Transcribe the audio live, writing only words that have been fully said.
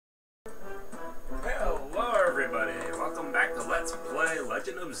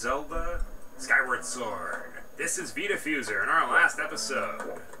Legend of Zelda Skyward Sword. This is Vitafuser in our last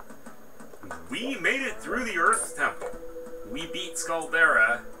episode. We made it through the Earth Temple. We beat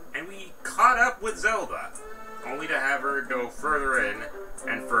Skaldera, and we caught up with Zelda, only to have her go further in,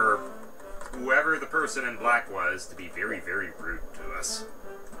 and for whoever the person in black was to be very, very rude to us.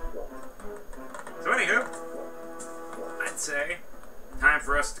 So anywho, I'd say time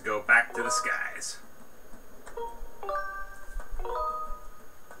for us to go back to the skies.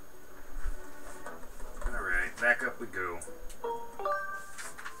 Alright, back up we go.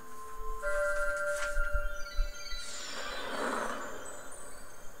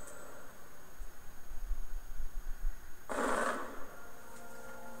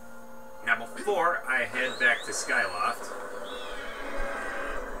 Now before I head back to Skyloft,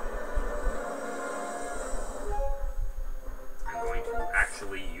 I'm going to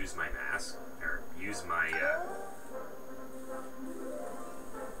actually use my mask, or use my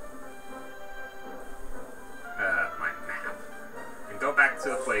my map, and go back to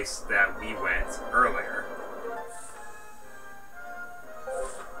the place that we went earlier.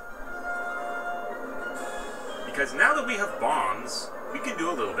 Because now that we have bombs, we can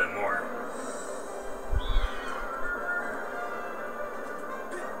do a little bit more.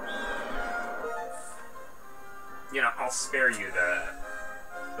 You know, I'll spare you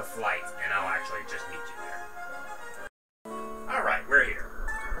the flight, and I'll actually just meet you there. Alright, we're here.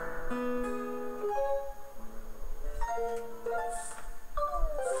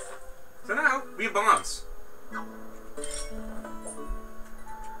 So now, we have bombs.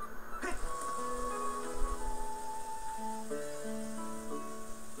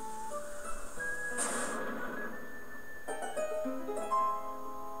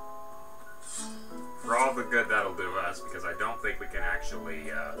 For all the good that'll do us, because I don't think we can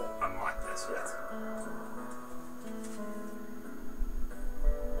actually unlock this yet.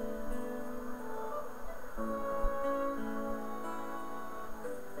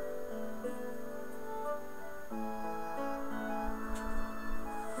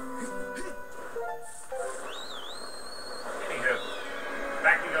 Anywho,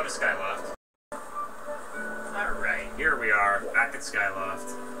 back we go to Skyloft. Alright, here we are, back at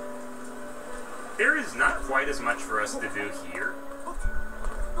Skyloft. There is not quite as much for us to do here.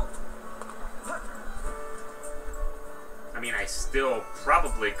 I mean, I still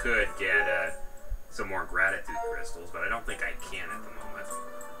probably could get some more gratitude crystals, but I don't think I can at the moment.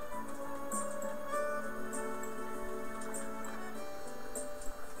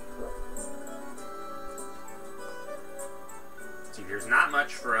 See, there's not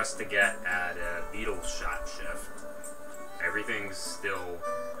much for us to get at Beetle Shot Shift. Everything's still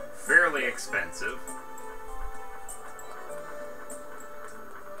fairly expensive.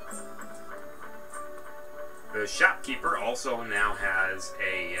 The shopkeeper also now has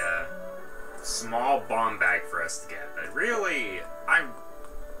a small bomb bag for us to get, but really, I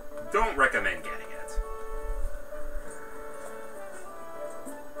don't recommend getting it.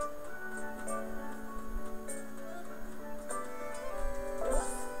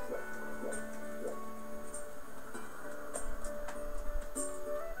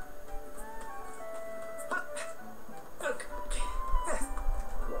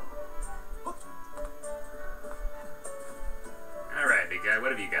 What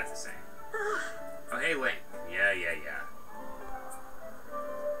have you got to say? Oh, hey, Link. Yeah.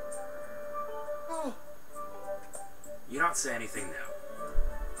 You don't say anything new.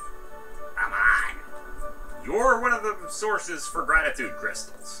 Come on! You're one of the sources for gratitude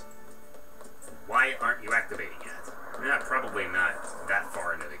crystals. Why aren't you activating yet? Probably not that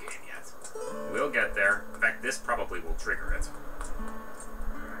far into the game yet. We'll get there. In fact, this probably will trigger it.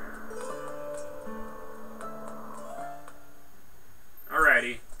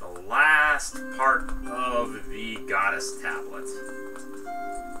 Alrighty, the last part of the Goddess Tablet.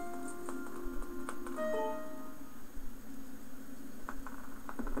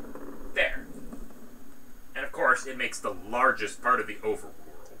 There. And of course, it makes the largest part of the overworld.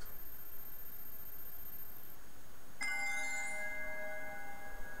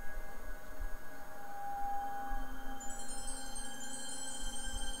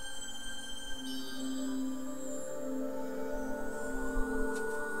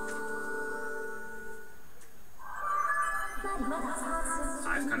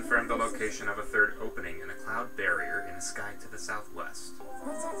 I've confirmed the location of a third opening in a cloud barrier in the sky to the southwest.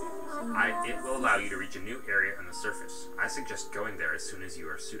 It will allow you to reach a new area on the surface. I suggest going there as soon as you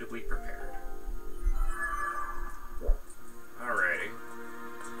are suitably prepared. Alrighty.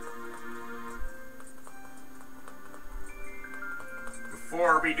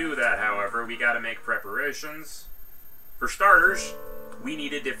 Before we do that, however, we gotta make preparations. For starters, we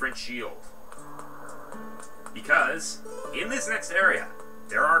need a different shield. Because in this next area,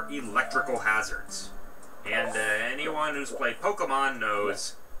 there are electrical hazards. And anyone who's played Pokemon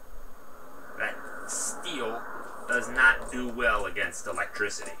knows that steel does not do well against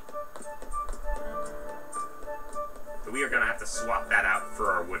electricity. So we are going to have to swap that out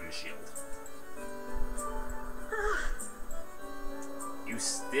for our wooden shield. You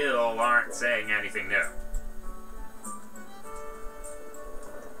still aren't saying anything new.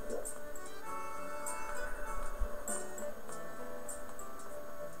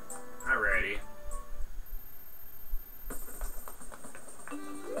 Alrighty.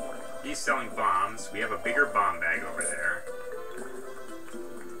 He's selling bombs. We have a bigger bomb bag over there.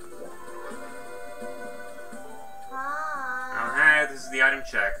 Oh, hey, this is the item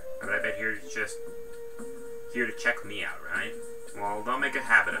check. But I bet you're just here to check me out, right? Well, don't make a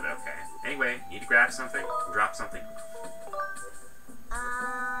habit of it, okay? Anyway, need to grab something? Drop something?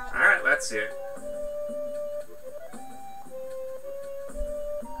 Alright, let's see it.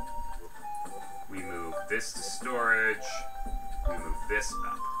 We move this to storage. We move this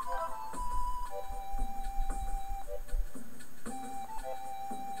up.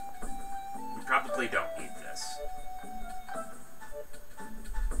 We probably don't need this.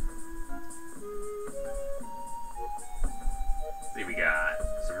 See, we got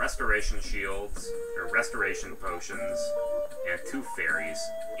some restoration shields, or restoration potions, and 2 fairies,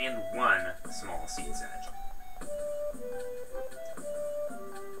 and 1 small seed satchel.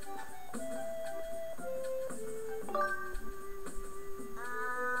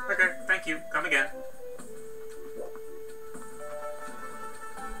 Okay, thank you. Come again.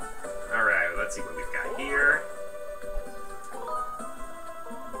 Alright, let's see what we've got here.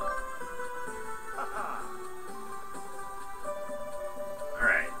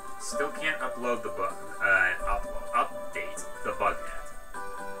 Alright, still can't upload the update the bug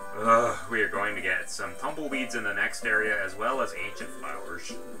net. We are going to get some tumbleweeds in the next area as well as ancient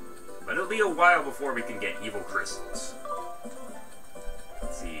flowers. But it'll be a while before we can get evil crystals.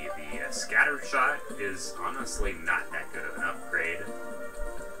 Let's see, the scatter shot is honestly not that good of an upgrade.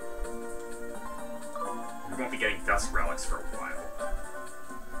 We won't be getting dust relics for a while.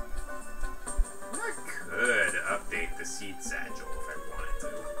 I could update the seed satchel if I wanted to.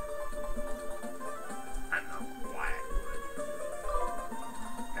 I don't know why I would.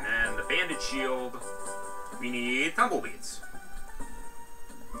 And then the banded shield, we need tumbleweeds.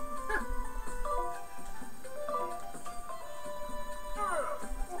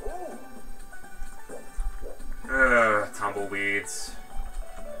 Tumbleweeds.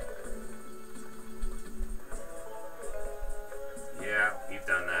 Yeah, we've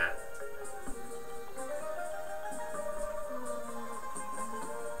done that.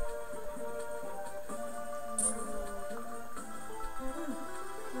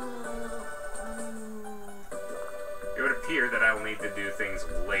 It would appear that I will need to do things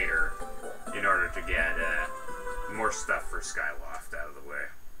later in order to get more stuff for Skyloft out of the way.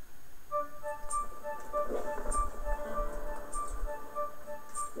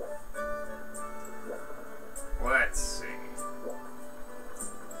 Let's see.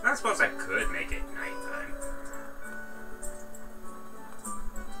 I suppose I could make it nighttime.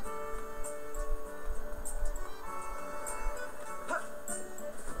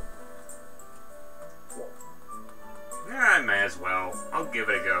 Yeah, I may as well. I'll give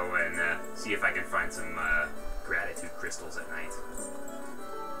it a go and see if I can find some gratitude crystals at night.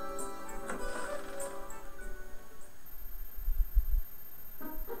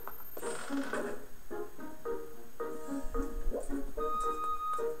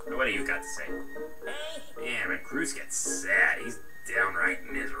 What do you got to say? Man, when Cruz gets sad, he's downright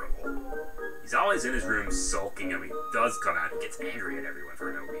miserable. He's always in his room sulking, and when he does come out, he gets angry at everyone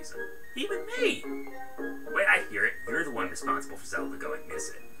for no reason. Even me! Wait, I hear it. You're the one responsible for Zelda going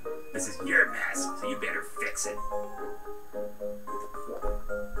missing. This is your mess, so you better fix it.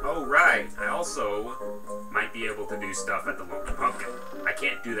 Oh, right. I also might be able to do stuff at the Lonely Pumpkin. I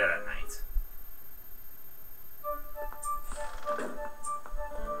can't do that at night.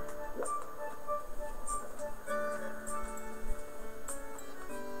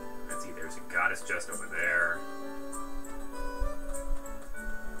 Let's see, there's a goddess just over there.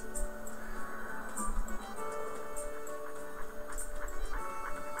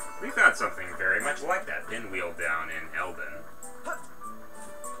 We found something very much like that pinwheel down in Eldon.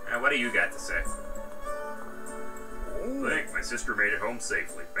 Now, what do you got to say? Link, my sister made it home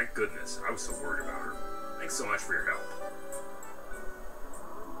safely. Thank goodness. I was so worried about her. Thanks so much for your help.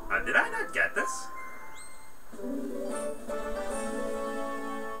 Did I not get this?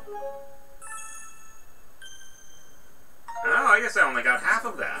 Oh, I guess I only got got half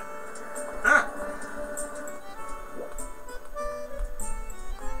of that. Huh.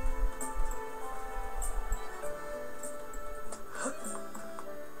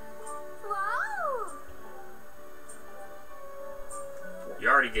 Wow! You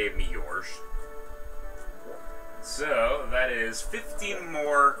already gave me yours. So, that is 15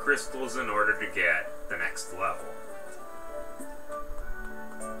 more crystals in order to get the next level.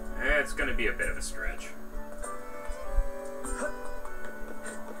 It's gonna be a bit of a stretch.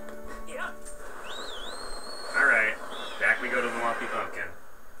 Alright, back we go to the Lumpy Pumpkin.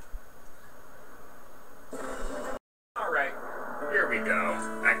 Alright, here we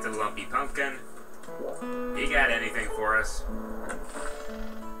go. Back to the Lumpy Pumpkin. You got anything for us?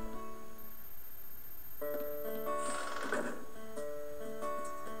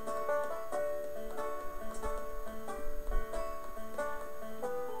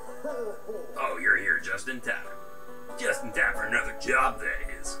 Oh, you're here just in time. Just in time for another job, that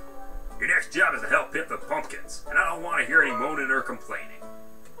is. Your next job is to help pick the pumpkins, and I don't want to hear any moaning or complaining.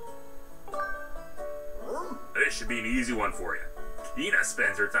 This should be an easy one for you. Tina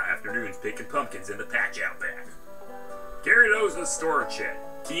spends her afternoons picking pumpkins in the patch out back. Carry those to the storage shed.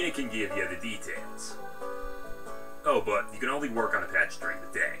 Tina can give you the details. Oh, but you can only work on the patch during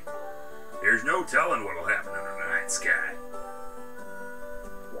the day. There's no telling what'll happen under the night sky.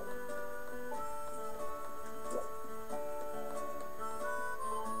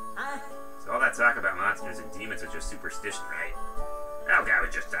 So all that talk about monsters and demons was just superstition, right? That guy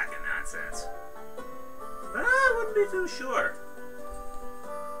was just talking nonsense. I wouldn't be too sure.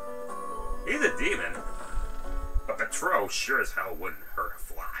 He's a demon, but Petro sure as hell wouldn't hurt a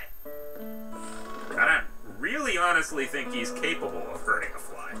fly. I don't really honestly think he's capable of hurting a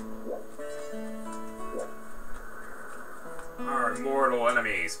fly. Our mortal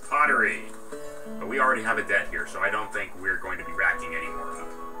enemies, pottery. But we already have a debt here, so I don't think we're going to be racking any more up.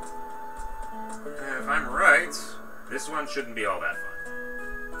 If I'm right, this one shouldn't be all that fun.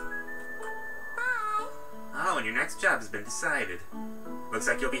 Bye! Oh, and your next job has been decided. Looks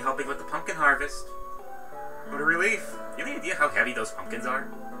like you'll be helping with the pumpkin harvest. What a relief. You have any idea how heavy those pumpkins are?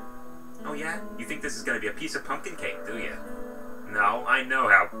 Oh yeah? You think this is going to be a piece of pumpkin cake, do you? No, I know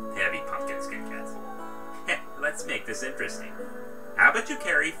how heavy pumpkins can get. Let's make this interesting. How about you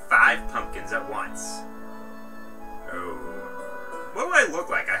carry 5 pumpkins at once? Oh. What do I look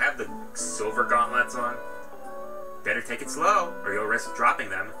like? I have the silver gauntlets on. Better take it slow, or you'll risk dropping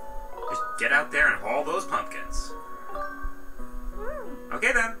them. Just get out there and haul those pumpkins.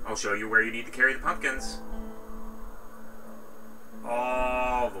 Okay then, I'll show you where you need to carry the pumpkins.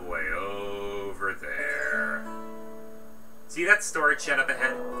 All the way over there. See that storage shed up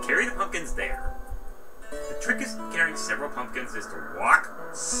ahead? Carry the pumpkins there. The trick is carrying several pumpkins is to walk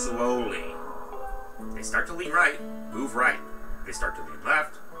slowly. They start to lean right, move right. They start to lean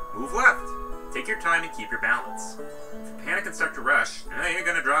left, move left. Take your time and keep your balance. If you panic and start to rush, you're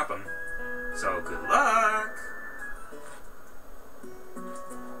gonna drop them. So good luck!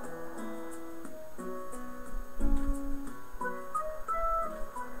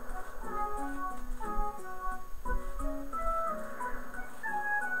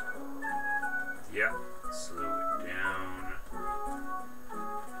 Yep, slow it down.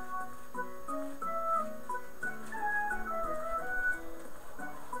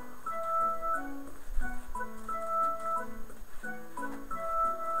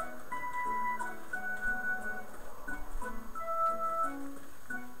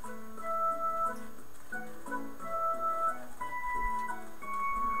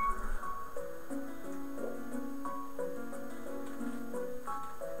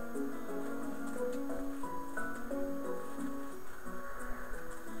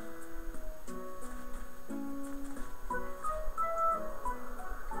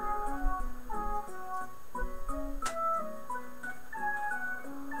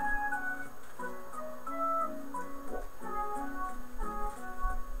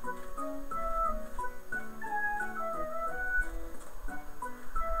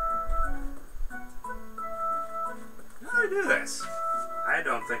 How do I do this? I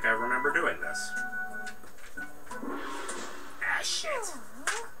don't think I remember doing this. Ah, shit.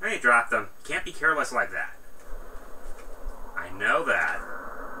 Hey, drop them. Can't be careless like that. I know that.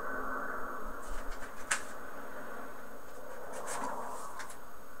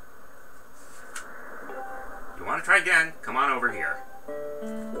 You want to try again? Come on over here.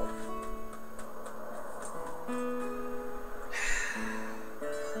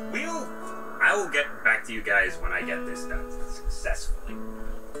 I will get back to you guys when I get this done successfully.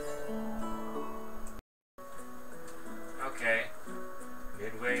 Okay.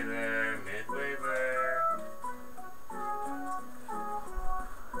 Midway there, midway there.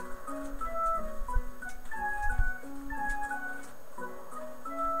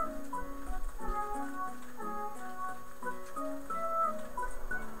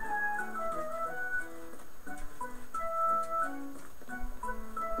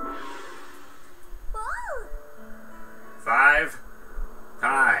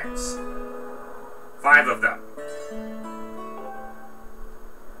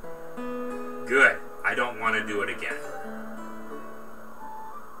 Good. I don't want to do it again.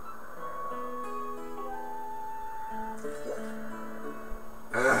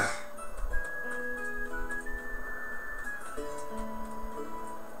 Ugh.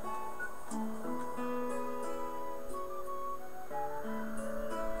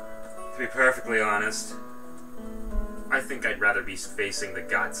 To be perfectly honest, I think I'd rather be facing the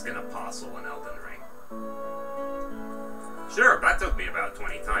Godskin Apostle in Elden Ring. Sure, that took me about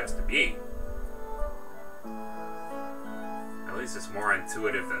 20 times to beat. At least it's more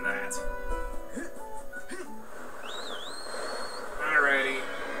intuitive than that. Alrighty.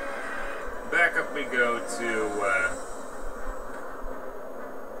 Back up we go to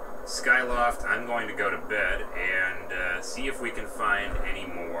Skyloft. I'm going to go to bed and see if we can find any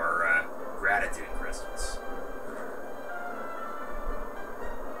more gratitude crystals.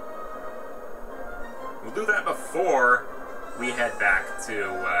 We'll do that before we head back to,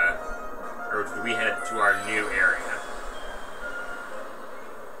 or we head to our new area.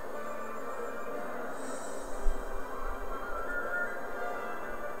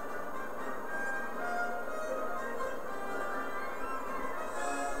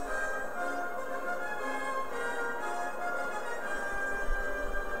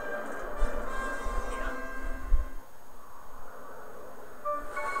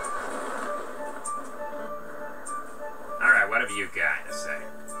 What have you got to say?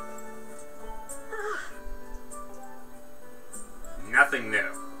 Nothing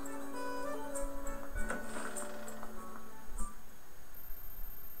new.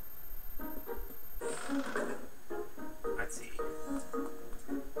 Let's see.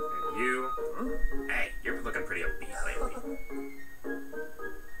 And you. Hey, you're looking pretty obese lately.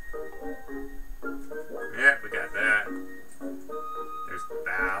 Yeah, we got that. There's the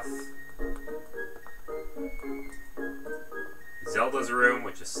bath. Zelda's room,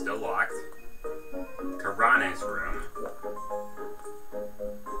 which is still locked. Karane's room.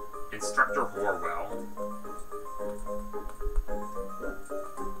 Instructor Horwell.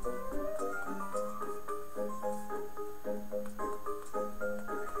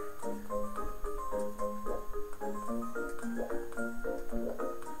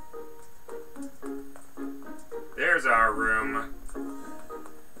 There's our room.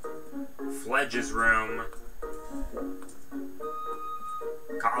 Fledge's room.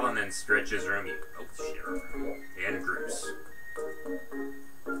 Colin and Stretch's room, and Bruce.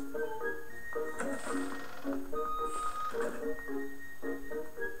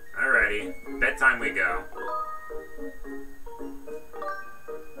 Alrighty, bedtime we go.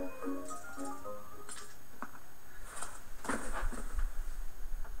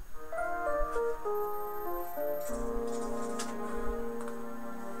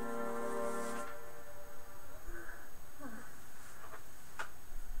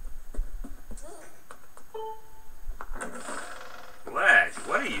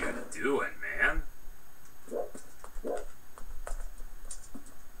 What are you doing, man?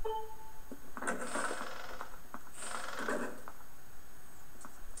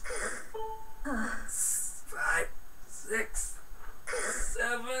 Five, six,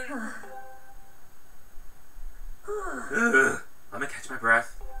 seven. Let me catch my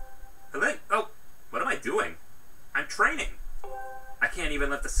breath. Oh, what am I doing? I'm training. I can't even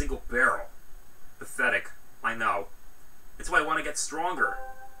lift a single barrel. Pathetic. I know. It's why I want to get stronger.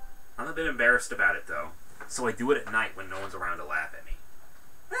 I'm a bit embarrassed about it, though. So I do it at night when no one's around to laugh at me.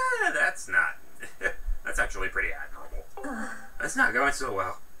 That's not... that's actually pretty admirable. That's not going so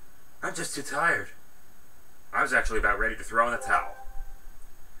well. I'm just too tired. I was actually about ready to throw in the towel.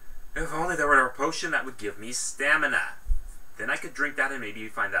 If only there were a potion that would give me stamina. Then I could drink that and maybe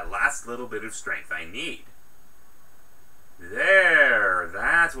find that last little bit of strength I need. There,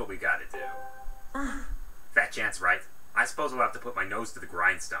 that's what we gotta do. Fat chance, right? I suppose I'll have to put my nose to the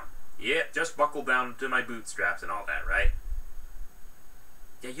grindstone. Yep, just buckle down to my bootstraps and all that, right?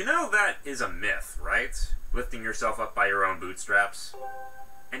 Yeah, you know that is a myth, right? Lifting yourself up by your own bootstraps.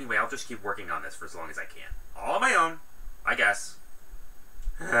 Anyway, I'll just keep working on this for as long as I can. All on my own, I guess.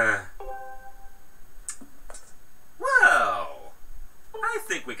 Well, I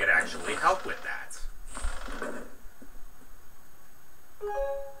think we could actually help with that.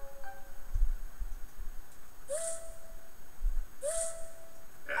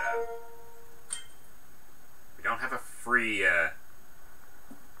 We don't have a free,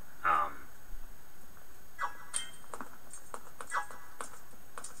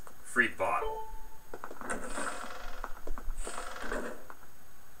 free bottle.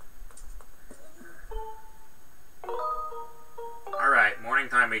 Alright, morning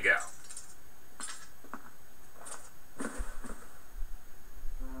time we go.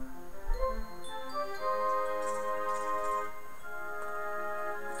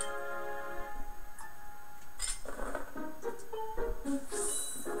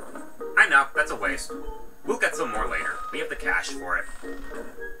 That's a waste. We'll get some more later. We have the cash for it.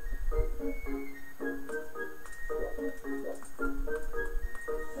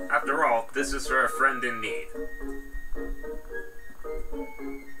 After all, this is for a friend in need.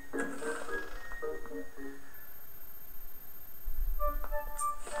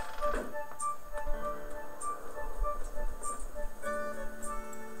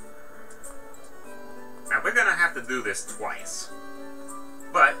 Now, we're gonna have to do this twice.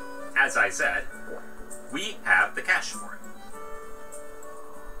 But, as I said, we have the cash for it.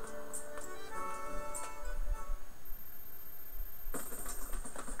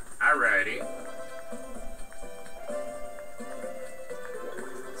 Alrighty.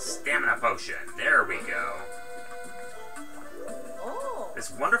 Stamina potion. There we go. Oh.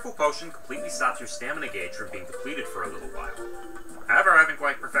 This wonderful potion completely stops your stamina gauge from being depleted for a little while. However, I haven't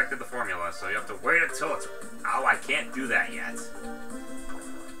quite perfected the formula, so you have to wait until it's... Oh, I can't do that yet.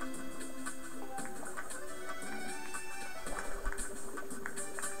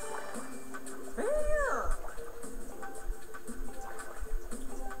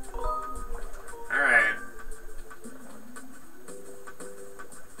 Alright.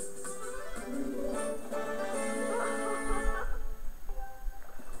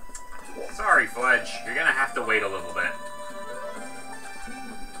 Sorry, Fledge. You're gonna have to wait a little bit.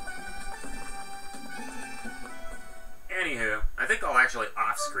 Anywho, I think I'll actually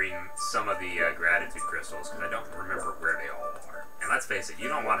off-screen some of the gratitude crystals, because I don't remember where they all are. And let's face it, you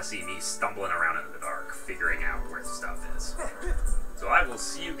don't want to see me stumbling around in the dark, figuring out where the stuff is. So I will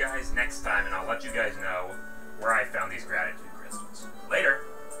see you guys next time, and I'll let you guys know where I found these gratitude